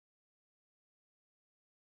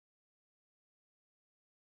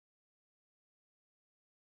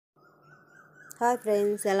Hi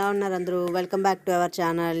friends, ఎలా ఉన్నారు అందరూ? Welcome back to our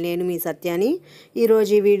channel. నేను మీ సత్యాని.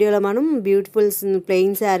 ఈరోజు ఈ వీడియోలో మనం బ్యూటిఫుల్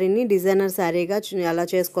ప్లెయిన్ శారీని డిజైనర్ శారీగా ఎలా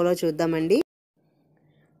చేసుకోవాలో చూద్దామండి.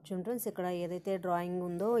 ఫ్రెండ్స్, ఇక్కడ ఏదైతే డ్రాయింగ్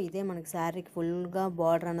ఉందో ఇదే మనకి శారీకి ఫుల్గా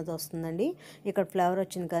బార్డర్ అనేది వస్తుందండి. ఇక్కడ ఫ్లవర్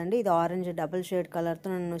వచ్చింది కదండి, ఇది ఆరెంజ్ డబుల్ షేడ్ కలర్తో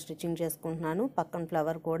నేను స్టిచ్చింగ్ చేసుకుంటున్నాను. పక్కన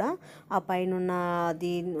ఫ్లవర్ కూడా, ఆ పైన ఉన్న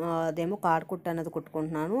అదేమో కాడకుట్టు అనేది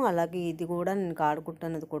కుట్టుకుంటున్నాను. అలాగే ఇది కూడా నేను కాడకుట్టు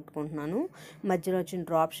అనేది కుట్టుకుంటున్నాను. మధ్యలో వచ్చిన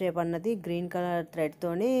డ్రాప్ షేప్ అన్నది గ్రీన్ కలర్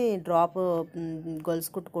థ్రెడ్తోనే డ్రాప్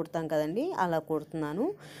గొలుసు కుట్టు కుడతాం కదండి, అలా కుడుతున్నాను.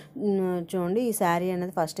 చూడండి, ఈ శారీ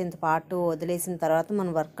అనేది ఫస్ట్ ఇంత పార్ట్ వదిలేసిన తర్వాత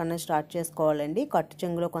మనం వర్క్ అనేది స్టార్ట్ చేసుకోవాలండి. కట్టు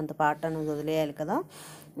చెంగులో కొంత పార్ట్ అనేది వదిలేయాలి కదా.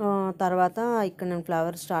 తర్వాత ఇక్కడ నేను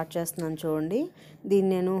ఫ్లవర్ స్టార్ట్ చేస్తున్నాను. చూడండి,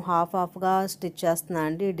 దీన్ని నేను హాఫ్గా స్టిచ్ చేస్తున్నాను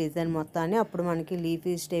అండి ఈ డిజైన్ మొత్తాన్ని. అప్పుడు మనకి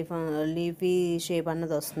లీఫీ షేప్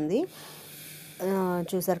అన్నది వస్తుంది.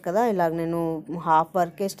 చూసారు కదా, ఇలాగ నేను హాఫ్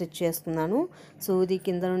వర్కే స్టిచ్ చేస్తున్నాను. సూది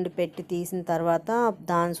కింద నుండి పెట్టి తీసిన తర్వాత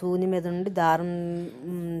దాని సూది మీద నుండి దారం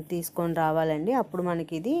తీసుకొని రావాలండి. అప్పుడు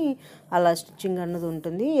మనకి ఇది అలా స్టిచ్చింగ్ అన్నది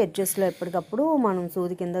ఉంటుంది. ఎడ్జెస్లో ఎప్పటికప్పుడు మనం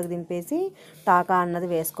సూది కిందకి దింపేసి టాకా అన్నది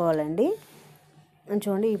వేసుకోవాలండి.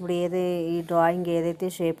 చూడండి, ఇప్పుడు ఈ డ్రాయింగ్ ఏదైతే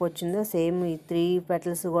షేప్ వచ్చిందో సేమ్ ఈ 3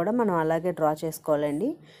 పెటల్స్ కూడా మనం అలాగే డ్రా చేసుకోవాలండి.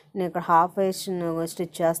 నేను ఇక్కడ హాఫ్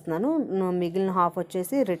స్టిచ్ చేస్తున్నాను. మిగిలిన హాఫ్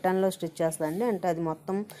వచ్చేసి రిటర్న్లో స్టిచ్ చేస్తానండి. అంటే అది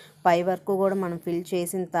మొత్తం పై వరకు కూడా మనం ఫిల్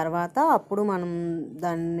చేసిన తర్వాత అప్పుడు మనం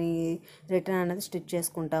దాన్ని రిటర్న్ అనేది స్టిచ్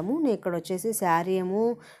చేసుకుంటాము. నేను ఇక్కడ వచ్చేసి శారీ ఏమో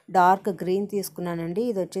డార్క్ గ్రీన్ తీసుకున్నానండి.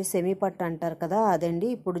 ఇది వచ్చేసి సెమీ పట్టు అంటారు కదా, అదండి.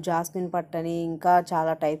 ఇప్పుడు జాస్మిన్ పట్టు అని ఇంకా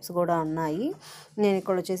చాలా టైప్స్ కూడా ఉన్నాయి. నేను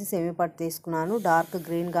ఇక్కడ వచ్చేసి సెమీ పట్టు తీసుకున్నాను. డార్క్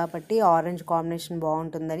గ్రీన్ కాబట్టి ఆరెంజ్ కాంబినేషన్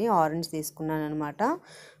బాగుంటుందని ఆరెంజ్ తీసుకున్నాను అనమాట.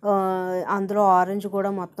 అందులో ఆరెంజ్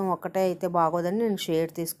కూడా మొత్తం ఒకటే అయితే బాగోదని నేను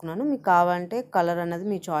షేడ్ తీసుకున్నాను. మీకు కావాలంటే కలర్ అనేది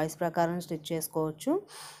మీ చాయిస్ ప్రకారం స్టిచ్ చేసుకోవచ్చు.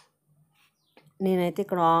 నేనైతే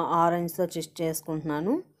ఇక్కడ ఆరెంజ్తో స్టిచ్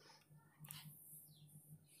చేసుకుంటున్నాను.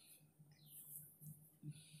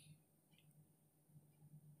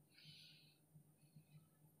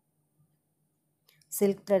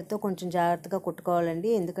 సిల్క్ థ్రెడ్తో కొంచెం జాగ్రత్తగా కుట్టుకోవాలండి,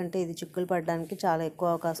 ఎందుకంటే ఇది చిక్కులు పడడానికి చాలా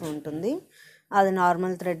ఎక్కువ అవకాశం ఉంటుంది. అది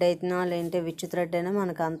నార్మల్ థ్రెడ్ అయినా లేదంటే విచ్ థ్రెడ్ అయినా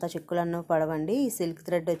మనకు అంత చిక్కులు అన్నవి పడవండి. ఈ సిల్క్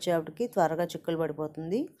థ్రెడ్ వచ్చేప్పటికి త్వరగా చిక్కులు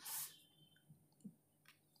పడిపోతుంది.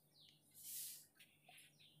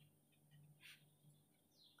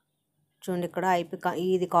 చూడండి, ఇక్కడ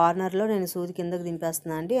ఇది కార్నర్లో నేను సూది కిందకి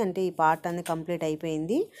దింపేస్తున్నాను అండి. అంటే ఈ పార్ట్ అనేది కంప్లీట్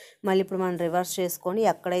అయిపోయింది. మళ్ళీ ఇప్పుడు మనం రివర్స్ చేసుకొని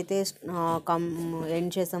ఎక్కడైతే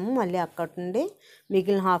ఎండ్ చేసామో మళ్ళీ అక్కడి నుండి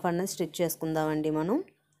మిగిలిన హాఫ్ అనేది స్టిచ్ చేసుకుందామండి మనం.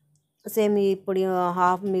 సేమ్ ఇప్పుడు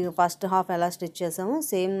ఫస్ట్ హాఫ్ ఎలా స్టిచ్ చేసామో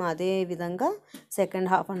సేమ్ అదే విధంగా సెకండ్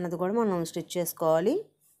హాఫ్ అన్నది కూడా మనం స్టిచ్ చేసుకోవాలి.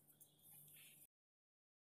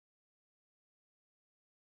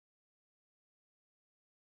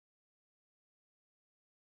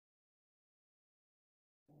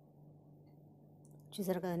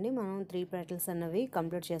 చూసారు కదండి, మనం 3 పెటల్స్ అన్నవి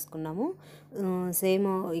కంప్లీట్ చేసుకున్నాము. సేమ్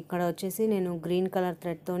ఇక్కడ వచ్చేసి నేను గ్రీన్ కలర్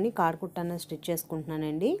థ్రెడ్తోని కాడకుట్టు అన్నది స్టిచ్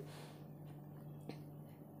చేసుకుంటున్నానండి.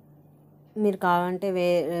 మీరు కావాలంటే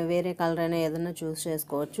వేరే కలర్ అయినా ఏదైనా చూస్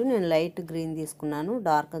చేసుకోవచ్చు. నేను లైట్ గ్రీన్ తీసుకున్నాను.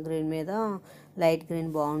 డార్క్ గ్రీన్ మీద లైట్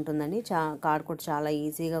గ్రీన్ బాగుంటుందని కాడకుట్టు చాలా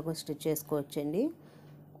ఈజీగా స్టిచ్ చేసుకోవచ్చండి.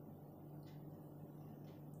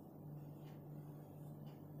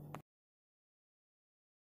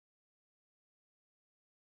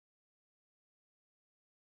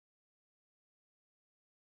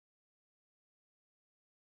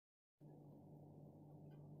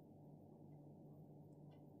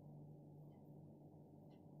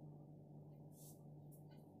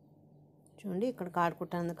 చూడండి, ఇక్కడ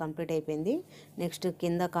కాడకుట్టు అనేది కంప్లీట్ అయిపోయింది. నెక్స్ట్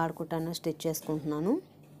కింద కాడకుట్టు అనేది స్టిచ్ చేసుకుంటున్నాను.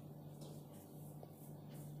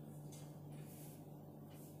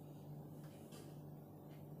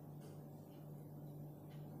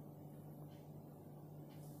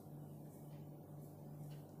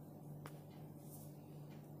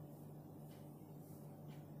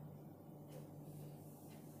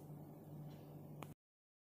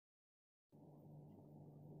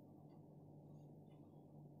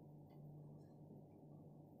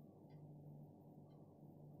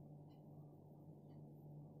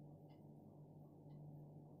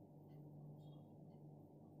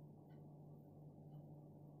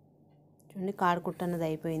 చూడండి, కాడకుట్టు అన్నది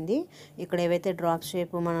అయిపోయింది. ఇక్కడ ఏవైతే డ్రాప్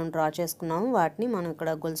షేప్ మనం డ్రా చేసుకున్నామో వాటిని మనం ఇక్కడ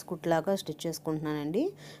గొలుసు కుట్టులాగా స్టిచ్ చేసుకుంటున్నానండి.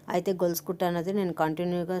 అయితే గొలుసు కుట్టు అనేది నేను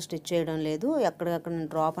కంటిన్యూగా స్టిచ్ చేయడం లేదు, ఎక్కడికక్కడ నేను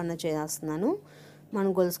డ్రాప్ అన్నది చేస్తున్నాను. మనం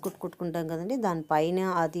గొలుసు కుట్టు కుట్టుకుంటాం కదండి, దానిపైన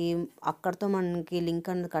అది అక్కడితో మనకి లింక్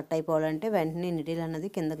అన్నది కట్ అయిపోవాలంటే వెంటనే నిడిల్ అన్నది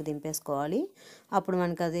కిందకి దింపేసుకోవాలి. అప్పుడు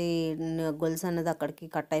మనకి అది గొలుసు అన్నది అక్కడికి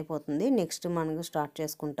కట్ అయిపోతుంది. నెక్స్ట్ మనకు స్టార్ట్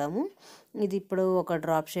చేసుకుంటాము. ఇది ఇప్పుడు ఒక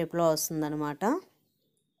డ్రాప్ షేప్లో వస్తుంది అనమాట.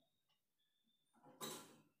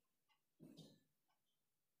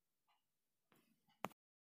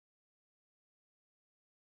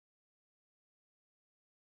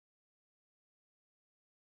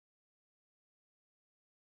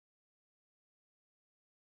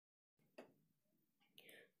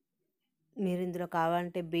 మీరు ఇందులో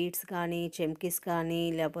కావాలంటే బీడ్స్ కానీ చెమ్కీస్ కానీ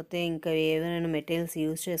లేకపోతే ఇంకా ఏవైనా మెటీరియల్స్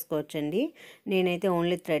యూజ్ చేసుకోవచ్చండి. నేనైతే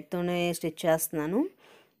ఓన్లీ థ్రెడ్తోనే స్టిచ్ చేస్తున్నాను.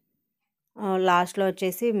 లాస్ట్లో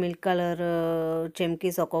వచ్చేసి మిల్క్ కలర్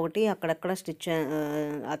చెమ్కీస్ ఒక్కొక్కటి అక్కడక్కడ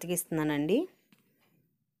అతికిస్తున్నానండి.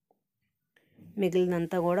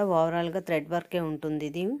 మిగిలినంతా కూడా ఓవరాల్గా థ్రెడ్ వర్కే ఉంటుంది.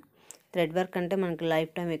 ఇది థ్రెడ్ వర్క్ అంటే మనకి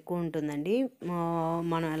లైఫ్ టైం ఎక్కువ ఉంటుందండి.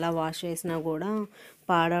 మనం ఎలా వాష్ చేసినా కూడా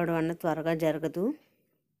పాడవడం అన్నది త్వరగా జరగదు.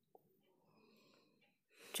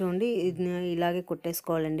 చూడండి, ఇది ఇలాగే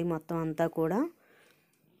కుట్టేసుకోవాలండి మొత్తం అంతా కూడా.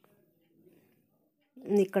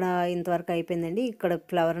 ఇక్కడ ఇంతవరకు అయిపోయిందండి. ఇక్కడ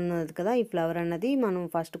ఫ్లవర్ ఉన్నది కదా, ఈ ఫ్లవర్ అన్నది మనం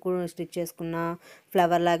ఫస్ట్ కూడా స్టిచ్ చేసుకున్న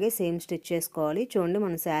ఫ్లవర్ లాగే సేమ్ స్టిచ్ చేసుకోవాలి. చూడండి,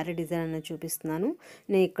 మన శారీ డిజైన్ అనేది చూపిస్తున్నాను.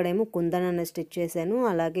 నేను ఇక్కడేమో కుందన్ అనేది స్టిచ్ చేశాను.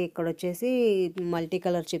 అలాగే ఇక్కడ వచ్చేసి మల్టీ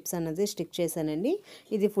కలర్ చిప్స్ అనేది స్టిచ్ చేశానండి.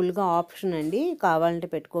 ఇది ఫుల్గా ఆప్షన్ అండి, కావాలంటే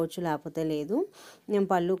పెట్టుకోవచ్చు లేకపోతే లేదు. నేను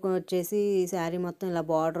పళ్ళుకి వచ్చేసి శారీ మొత్తం ఇలా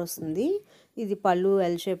బార్డర్ వస్తుంది. ఇది పళ్ళు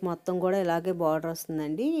ఎల్ షేప్ మొత్తం కూడా ఇలాగే బార్డర్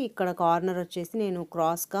వస్తుందండి. ఇక్కడ కార్నర్ వచ్చేసి నేను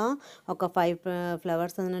క్రాస్గా ఒక 5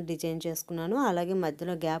 ఫ్లవర్స్ అనేది డిజైన్ చేసుకున్నాను. అలాగే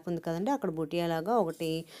మధ్యలో గ్యాప్ ఉంది కదండి, అక్కడ బుటియాలాగా ఒకటి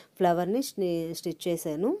ఫ్లవర్ని స్టిచ్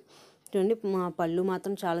చేశాను. చూడండి, మా పళ్ళు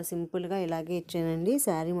మాత్రం చాలా సింపుల్గా ఇలాగే ఇచ్చానండి.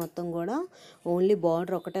 శారీ మొత్తం కూడా ఓన్లీ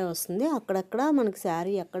బార్డర్ ఒకటే వస్తుంది. అక్కడక్కడ మనకి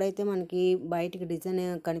శారీ ఎక్కడైతే మనకి బయటికి డిజైన్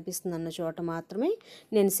కనిపిస్తుంది అన్న చోట మాత్రమే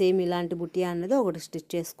నేను సేమ్ ఇలాంటి బుటియా అనేది ఒకటి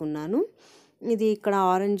స్టిచ్ చేసుకున్నాను. ఇది ఇక్కడ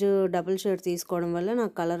ఆరెంజ్ డబుల్ షేడ్ తీసుకోవడం వల్ల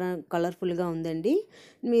నాకు కలర్ఫుల్గా ఉందండి.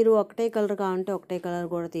 మీరు ఒకటే కలర్ కావాలంటే ఒకటే కలర్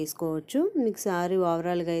కూడా తీసుకోవచ్చు. మీకు శారీ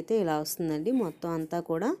ఓవరాల్గా అయితే ఇలా వస్తుందండి. మొత్తం అంతా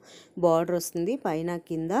కూడా బార్డర్ వస్తుంది పైన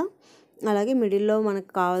కింద. అలాగే మిడిల్లో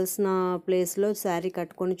మనకు కావాల్సిన ప్లేస్లో శారీ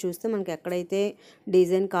కట్టుకొని చూస్తే మనకి ఎక్కడైతే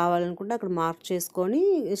డిజైన్ కావాలనుకుంటే అక్కడ మార్క్ చేసుకొని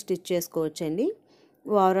స్టిచ్ చేసుకోవచ్చండి.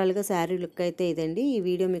 ఓవరాల్గా శారీ లుక్ అయితే ఇదండి. ఈ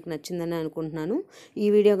వీడియో మీకు నచ్చిందని అనుకుంటున్నాను. ఈ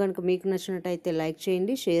వీడియో కనుక మీకు నచ్చినట్టయితే లైక్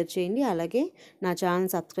చేయండి, షేర్ చేయండి. అలాగే నా ఛానల్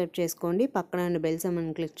సబ్స్క్రైబ్ చేసుకోండి. పక్కన ఉన్న బెల్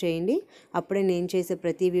సింబల్ని క్లిక్ చేయండి. అప్పుడే నేను చేసే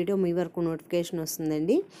ప్రతి వీడియో మీ వరకు నోటిఫికేషన్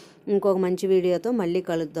వస్తుందండి. ఇంకొక మంచి వీడియోతో మళ్ళీ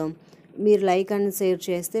కలుద్దాం. మీరు లైక్ అండ్ షేర్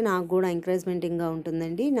చేస్తే నాకు కూడా ఎంకరేజ్మెంటింగ్గా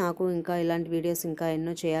ఉంటుందండి. నాకు ఇంకా ఇలాంటి వీడియోస్ ఇంకా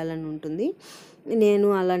ఎన్నో చేయాలని ఉంటుంది. నేను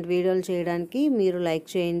అలాంటి వీడియోలు చేయడానికి మీరు లైక్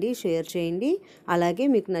చేయండి, షేర్ చేయండి. అలాగే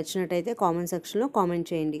మీకు నచ్చినట్టయితే కామెంట్ సెక్షన్లో కామెంట్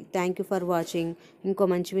చేయండి. Thank you for watching. ఇంకో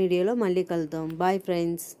మంచి వీడియోలో మళ్ళీ కలుద్దాం. Bye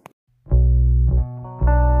friends.